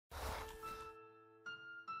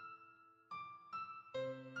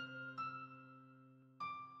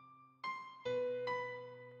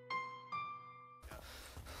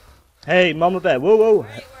Hey, Mama Bear. Whoa, whoa.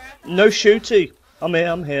 Right, No shooty. I'm here,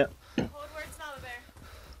 I'm here. Code words, Mama Bear.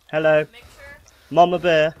 Hello. Make sure. Mama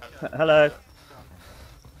Bear. Hello.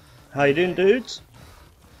 How you doing, dudes?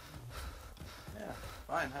 Yeah,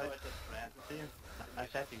 fine. How about this, man?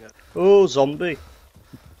 Nice to have you guys. Oh, zombie.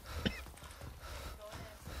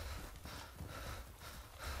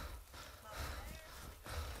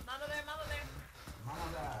 Mama Bear, Mama Bear. Mama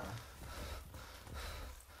Bear.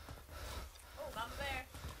 Oh, Mama Bear.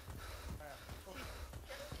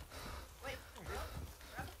 Wait,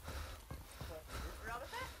 Rabbit?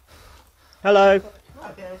 Hello.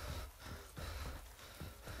 Okay.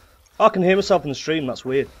 I can hear myself in the stream, that's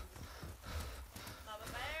weird. Mama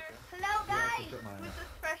Bear. Hello guys, who's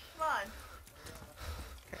this fresh one?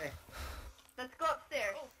 Okay. Let's go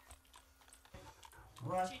upstairs.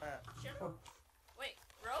 What? Chill. Wait,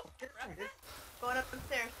 rope? Going up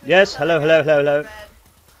upstairs. Who's Yes, this hello, other hello, guy? hello, hello. Red.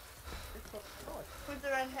 Who's the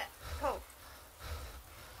red hat? Coat.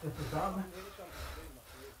 It's a dog.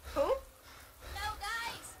 Who? Hello,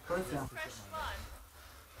 guys. First This is down. fresh fun.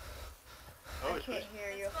 I can't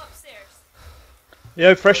hear you. Let's go upstairs.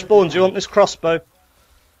 Yo, fresh spawns, you want this crossbow?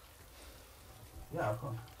 Yeah, of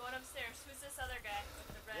course. Going upstairs. Who's this other guy with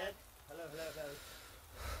the red? Hello, hello, hello.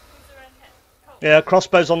 Who's the red hat? Coat. Yeah,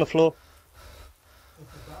 crossbow's on the floor.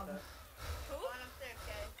 It's a dog. Who? Going upstairs,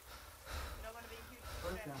 guys. You don't want to be a huge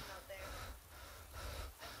distraction out there.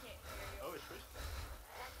 I can't hear you. Oh, it's Chris.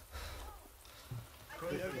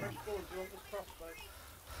 Chris, yeah. Fresh balls, you want this crossbow?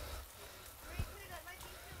 Green, put it up, might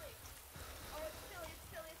be chilly. Oh, it's chilly, it's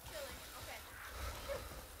chilly, it's chilly. Okay.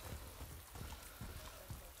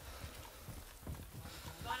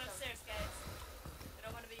 Going upstairs, guys. I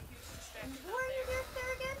don't want to be a huge distraction Who out are you there.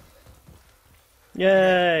 there, again?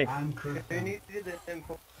 Yay. I'm Chris. You need to do the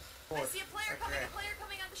info. I see a player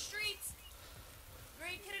coming, on the streets.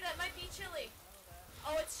 Green kitted, it might be chilly.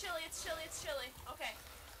 Oh, it's chilly, it's chilly, it's chilly. Okay.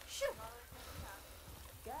 Shoot.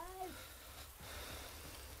 Guys.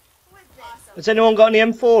 Who is this? Awesome. Has anyone got any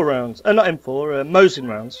M4 rounds? Not M4, Mosin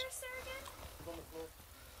rounds. Upstairs, sir, again?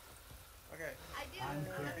 Okay. I do. I'm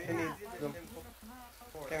Chris. You need them.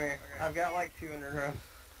 Come here. I've got like 200 rounds.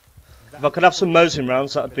 If I could have some Mosin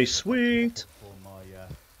rounds, that'd be sweet. For my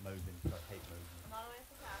Mosin, I hate Mosin. I'm all the way at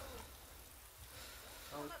the top.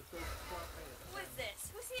 Who is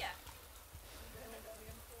this? Who's here?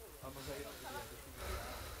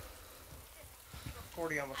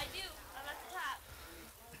 40 almost. I do. I'm at the top.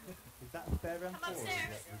 Is that a spare round Come four or is upstairs.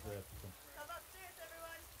 that reserved for some? Come upstairs,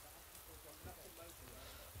 everyone.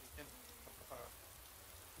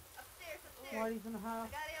 Upstairs, upstairs. Why even I half?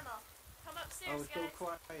 got ammo. Come I upstairs, was so guys.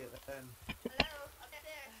 quiet then. Hello,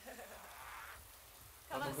 upstairs.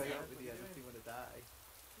 Come upstairs. with you, I just didn't want to die.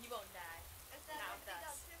 You won't die. It's that Now red thing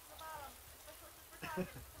that's- downstairs at the bottom. Especially since we're talking.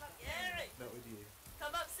 Come up. Yeah, right. Not with you.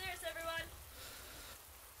 Come upstairs, everyone.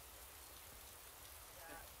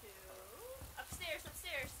 Upstairs,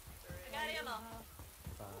 upstairs. I got ammo.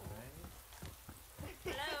 5.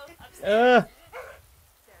 Hello, upstairs. 7,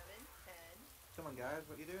 10. Come on, guys,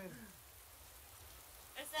 what are you doing?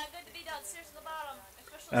 It's not good to be downstairs at the bottom.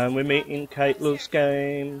 Especially And since we're we're meeting talking Kait Loves upstairs.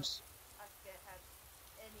 Games. I could have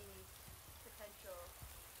any potential,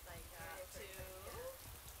 like, 2,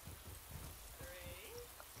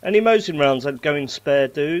 3, Any Mosin rounds I'd go in spare,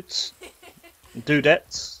 dudes?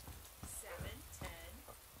 Dudettes? 7, 10.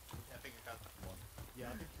 I think I got one. Yeah,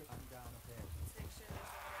 I think I'm down up here. Make sure there's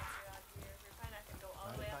no ones around here. We're fine. I can go all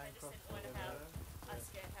the way up. I just didn't want to have us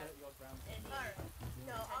get have 30 odd rounds. any Alright,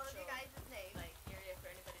 so all of your potential, guys' names. like area for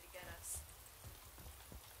anybody to get us.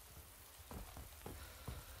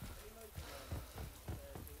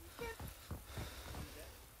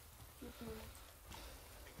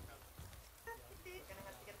 You're gonna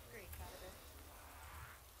have to get a screenshot of it.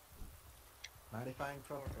 Modifying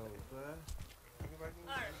crossbows,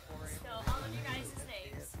 Alright, so all of you guys'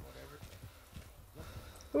 names.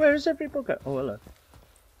 Where is everybody go? Oh, hello.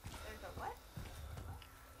 There's a what?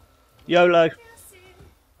 YOLO.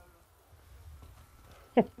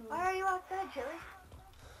 Why are you outside, Chili?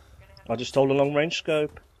 I just stole a long range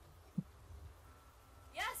scope.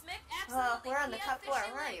 Yes, Mick, absolutely. We're on the Key top floor.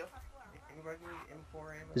 officially. Where are you?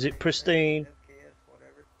 Is it pristine?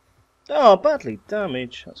 Whatever. Oh, badly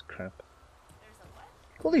damaged. That's crap. There's a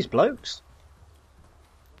what? All these blokes.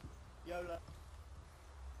 YOLO.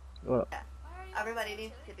 Well, Why are you Everybody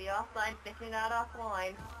needs to be offline, if you're not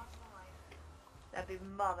offline. That'd be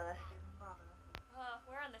marvelous.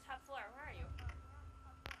 we're on the top floor. Where are you?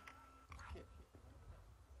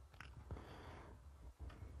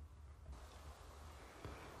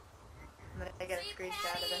 I'm gonna get a See,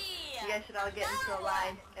 screenshot of it. Patty! You guys should all get into a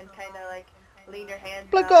line and kind of like lean your hands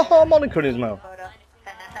bloke out got a and harmonica in his mouth. photo.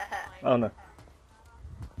 Oh no.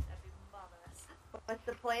 That'd be marvelous. What's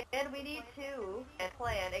the plan? We need to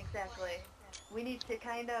plan exactly. We need to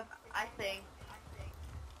kind of, I think.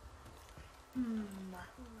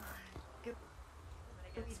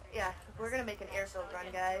 Yeah, we're gonna make an airfield run,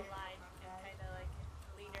 guys. Line and kind of like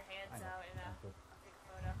lean your hands out in a big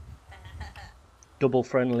photo. Double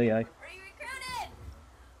friendly, eh? Are you recruited?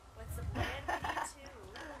 What's the plan? We need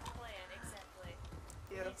to plan exactly.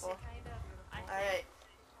 Beautiful. We need to kind of. Alright.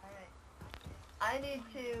 I need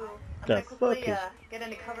to. I'm The gonna quickly fuck get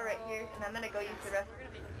into cover right here, and I'm gonna go use the rest. We're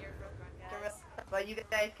gonna make an airfield run, guys. But you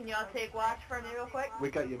guys, can you all take watch for me real quick? We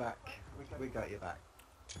got you back. We got you back.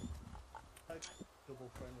 Double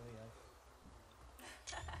friendly, eh?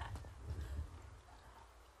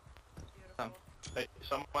 Beautiful. Hey,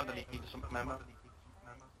 someone that needs some memo.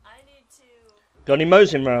 I need to. Got any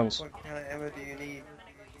Mosin rounds? What kind of ammo do you need? I'm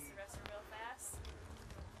gonna go use the restroom real fast.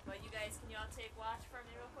 But you guys, can you all take watch for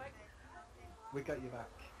me real quick? We got you back.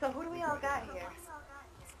 So who do we all got here?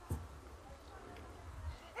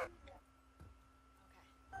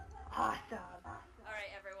 Awesome.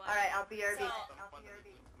 Alright, everyone. Alright, I'll be RB. So,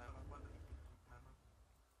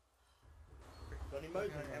 Got any What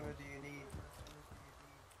Mosin kind of ammo rounds? do you need?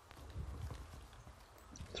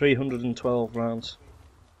 312 rounds.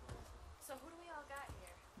 so who do we all got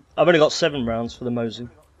here? I've only got 7 rounds for the Mosin.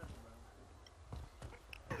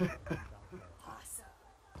 Awesome.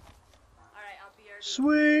 Alright, I'll be RB.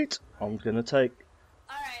 Sweet! I'm gonna take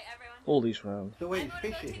Alright, everyone. all these rounds. So I'm wait, gonna go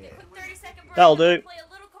fishy take here. a quick 30-second break. That'll I'm gonna do. play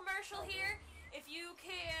a little commercial here. If you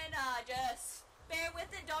can just bear with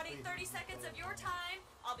it, donate 30 seconds of your time.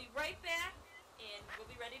 I'll be right back, and we'll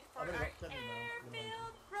be ready for I've only our got 7 now.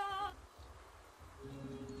 airfield run.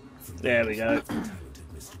 There we go.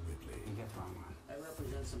 That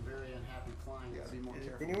represents some very unhappy clients.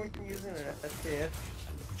 Is anyone using an SKS?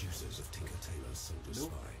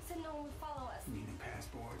 So no one would follow us. Needing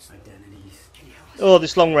passports, identities. Can you help us? Oh,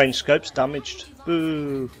 this long range scope's damaged.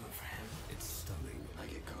 Boo. I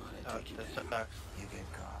get caught. Oh, that's setback. You get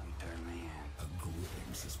caught. You turn me in.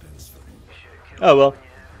 Oh well.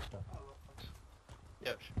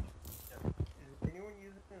 Yep. Is anyone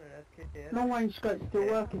using an SKS? Long range scopes still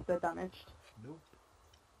work if they're damaged. Nope.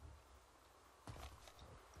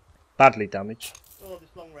 Badly damaged. Oh, this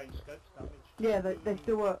long range scope's damaged. Yeah, they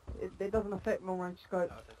still work. It doesn't affect long range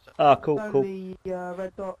scopes. Ah, cool, It's cool. only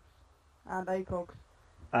red dots and ACOGs.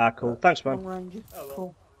 Ah, cool. Thanks, Long man. range is Oh, well.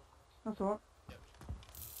 cool. That's alright.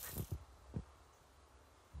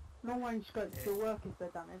 Long range scopes still work if they're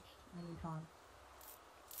damaged anytime.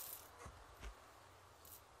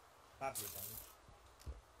 Badly damaged.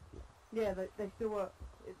 Yeah, they still work.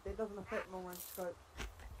 It doesn't affect long range scopes.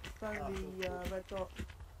 It's only red dots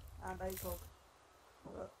and ACOGs.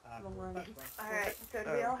 But Ah, long cool. range. Thanks, man. Alright, so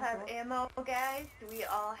do we all have ammo, guys? Do we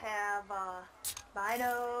all have,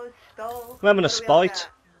 binos, skulls? I'm having a What do we all spite.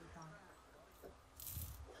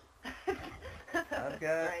 I've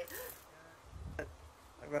got Right.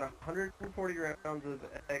 I've got 140 rounds of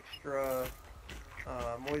extra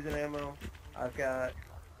Mosin ammo. I've got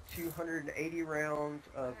 280 rounds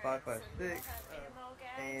of 5.56,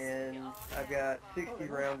 and I've got 60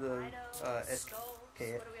 rounds of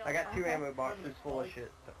SKS. I got 2 ammo boxes full of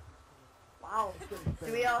shit. Wow.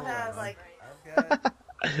 Do we all have, like, I've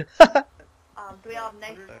got do we all have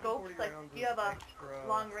nice scopes? Like, do you have a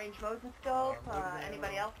long-range Mosin scope?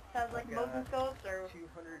 Anybody else has, like, Mosin scopes? Or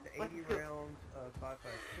 280 rounds of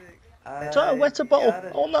 5.56. Is that a wetter bottle?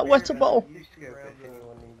 I want that wetter bottle.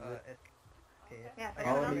 yeah, if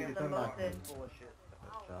All I anyone need else is has a a mag. Mosin. That's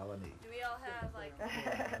all I need. Do we all have like? do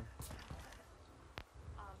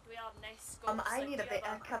we all have nice scopes? I Like, need do you a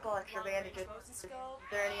have couple extra long-range bandages. Mosin scope? Is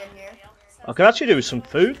there any in here? Anybody else I has could actually do with some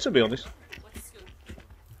food, to be honest. What's the scoop?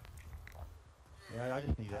 Yeah, I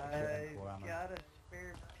just need extra I've M4 ammo. got a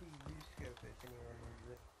spare PU scope if anyone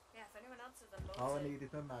needs it. Yeah, if anyone else has a All I Mosin. need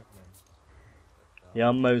is a magnum. Yeah,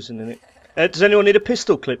 I'm Mosin in it. Does anyone need a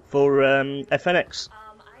pistol clip for FNX?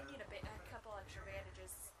 I need a couple extra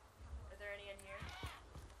bandages. Are there any in here?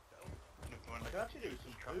 I could actually do with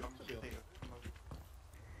some food, to be honest.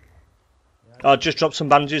 I just dropped some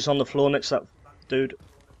bandages on the floor next to that dude.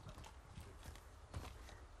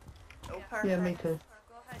 Oh, Yeah, perfect. me too.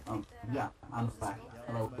 Go ahead. Take that Yeah, out. I'm back.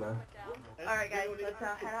 Hello, Claire. Down. Alright, guys, let's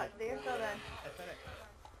head out to the airfield then.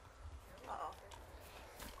 Uh-oh.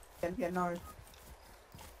 Yeah, no.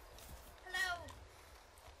 Hello.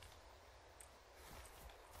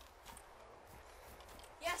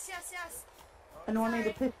 Yes. Anyone need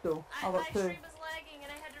a pistol? I've My got 2. stream was lagging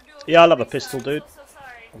and I had to do a Yeah, I'll have a restart. pistol, I'm dude. So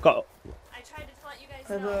sorry. I've got. I tried to let you guys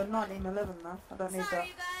There's know. a 1911 now. I don't need Sorry, that.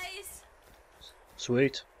 you guys.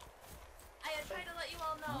 Sweet. I had tried to let you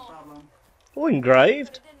all know No problem. Oh,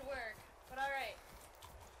 engraved. But it didn't work. But alright.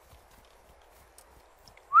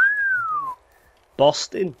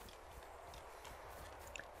 Boston.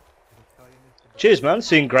 Cheers, man. It's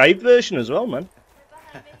the engraved version as well, man.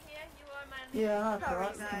 Right behind me here. You are my Yeah, that's Sorry,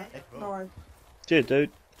 alright. guys. No worries. Cheers, dude.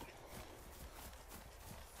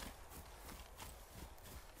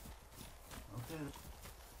 Okay.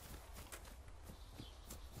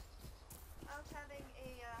 I was having a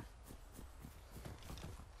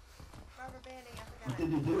rubber banding What epidemic.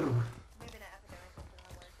 did you do? Maybe not epidemic, that's the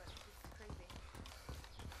wrong word, but it's crazy.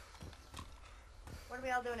 What are we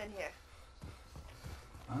all doing in here?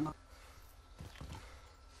 I don't know.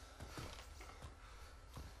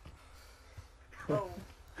 Oh,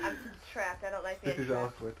 I'm trapped. I don't like being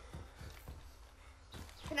trapped. awkward.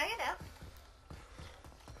 Can I get out?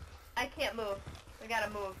 I can't move. We gotta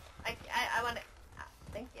move. I wanna...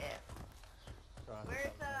 thank you.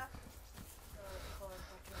 Where's, hold on a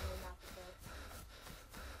second, let me map the bed.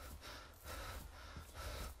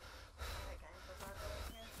 Alright guys, we're gonna go in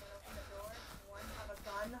here, we're gonna open the door. One, have a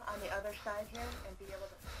gun on the other side here, and be able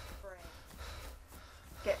to spray.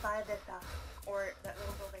 Get by this, or that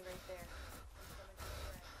little building right there. I'm gonna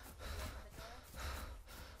spray. Can you open the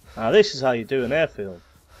door? Now, this is how you do an airfield.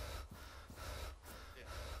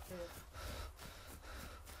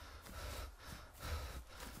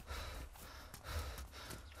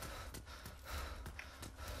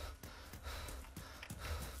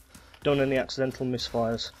 Done any accidental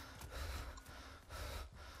misfires?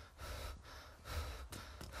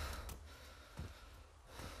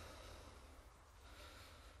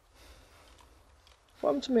 What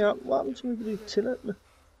happened to me? What happened to me with the tin opener?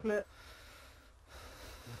 Clear.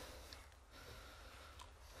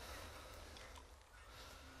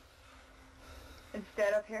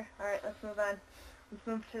 Instead up here. Alright, let's move on. Let's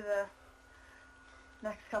move to the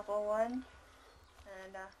next couple ones.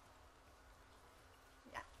 And,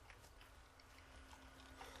 yeah.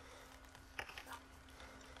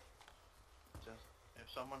 Just, if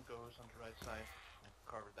someone goes on the right side,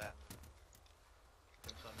 cover that.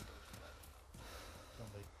 If someone goes to that.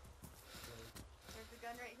 There's a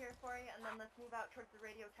gun right here for you, and then let's move out towards the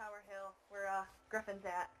radio tower hill where, Griffin's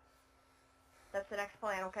at. That's the next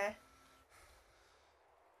plan, okay?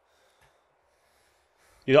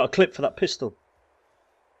 You got a clip for that pistol?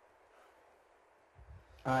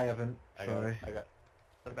 I haven't. Sorry. I got.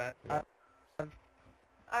 The bat.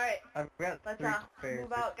 Alright, I've got let's, 3 spares.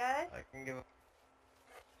 move out, guys. I can give.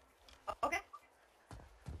 Okay.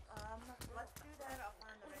 Let's do that. I'll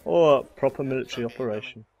find the radio. Or a proper military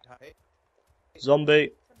operation? Hey,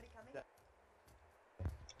 Zombie. Somebody coming?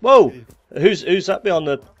 Whoa! Who's that behind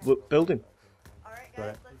the building? Alright,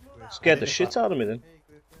 guys, let's move out. Scared the shit out of me then.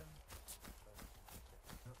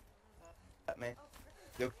 man.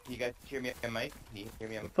 Look, you guys hear me on mic? Can you hear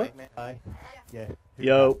me on What? mic, man? Hi. Yeah.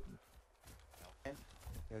 Yo. Yo,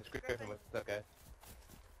 it's Griffin. What's up, guys?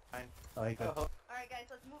 Fine. Hi, good. Oh, Alright, guys,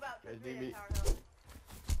 let's move out to Guys, the radio maybe- tower hill.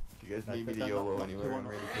 you guys need me to YOLO anywhere. I'm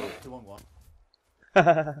ready to go. 2-on-1.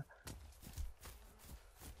 We're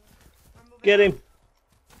moving Get out. him.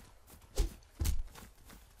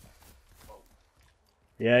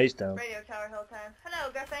 Yeah, he's down. Radio tower hill time.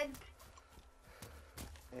 Hello, Griffin.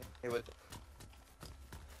 Hey, what's...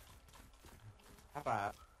 High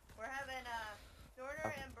five. We're having,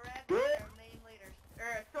 Sorter and Bradley our main leaders.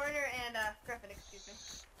 Or, Sorter and, Griffin, excuse me.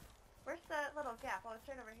 Where's the little gap? Oh, it's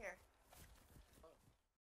right over here.